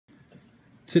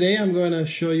Today I'm going to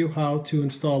show you how to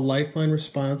install LifeLine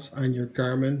Response on your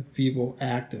Garmin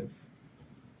VivoActive.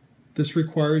 This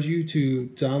requires you to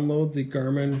download the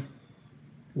Garmin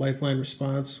LifeLine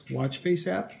Response watch face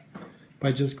app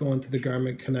by just going to the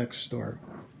Garmin Connect store.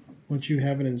 Once you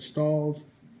have it installed,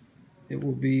 it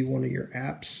will be one of your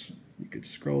apps. You could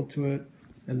scroll to it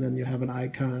and then you'll have an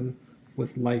icon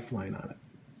with LifeLine on it.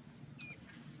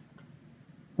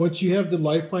 Once you have the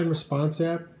LifeLine Response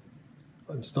app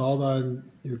installed on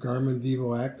your Garmin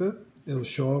VivoActive, it'll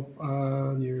show up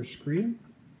on your screen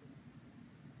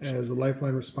as a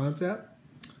LifeLine Response app.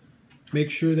 Make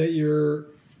sure that your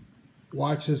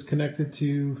watch is connected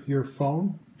to your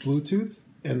phone, Bluetooth,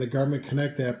 and the Garmin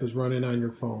Connect app is running on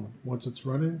your phone. Once it's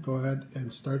running, go ahead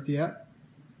and start the app.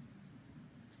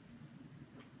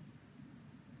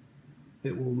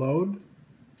 It will load.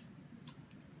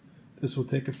 This will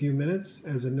take a few minutes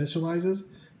as it initializes,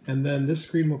 and then this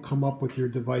screen will come up with your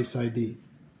device ID.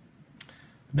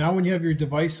 Now when you have your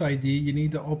device ID, you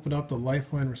need to open up the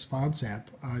LifeLine Response app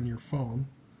on your phone.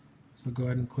 So go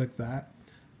ahead and click that.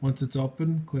 Once it's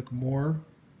open, click More,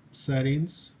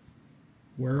 Settings,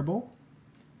 Wearable,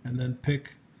 and then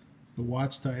pick the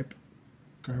watch type,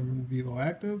 Garmin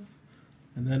VivoActive,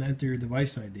 and then enter your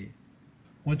device ID.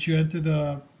 Once you enter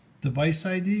the device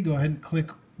ID, go ahead and click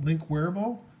Link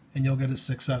Wearable, and you'll get a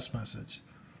success message.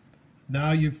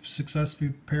 Now you've successfully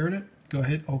paired it, go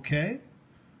hit OK,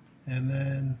 and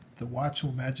then the watch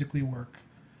will magically work.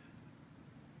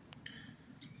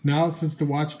 Now since the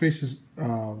watch face is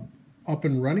up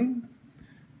and running,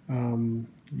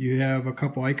 you have a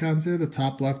couple icons there. The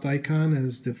top left icon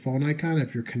is the phone icon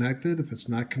if you're connected. If it's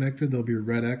not connected, there'll be a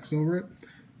red X over it.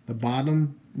 The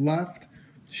bottom left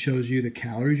shows you the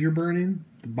calories you're burning.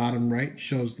 The bottom right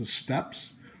shows the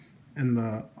steps. And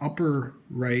the upper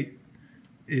right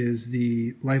is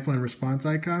the LifeLine Response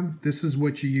icon. This is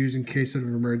what you use in case of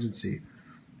an emergency.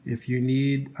 If you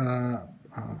need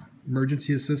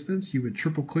emergency assistance, you would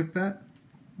triple click that.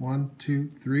 1, 2,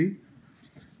 3.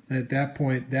 And at that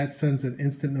point, that sends an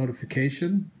instant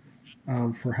notification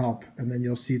for help. And then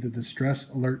you'll see the distress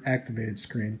alert activated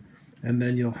screen. And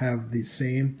then you'll have the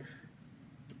same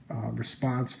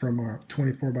response from our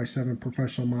 24/7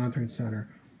 professional monitoring center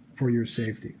for your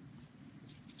safety.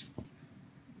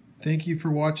 Thank you for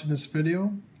watching this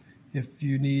video. If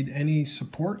you need any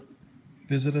support,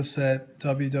 visit us at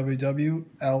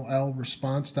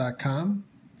www.llresponse.com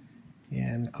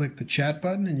and click the chat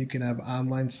button and you can have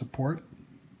online support.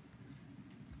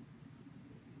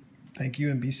 Thank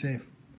you and be safe.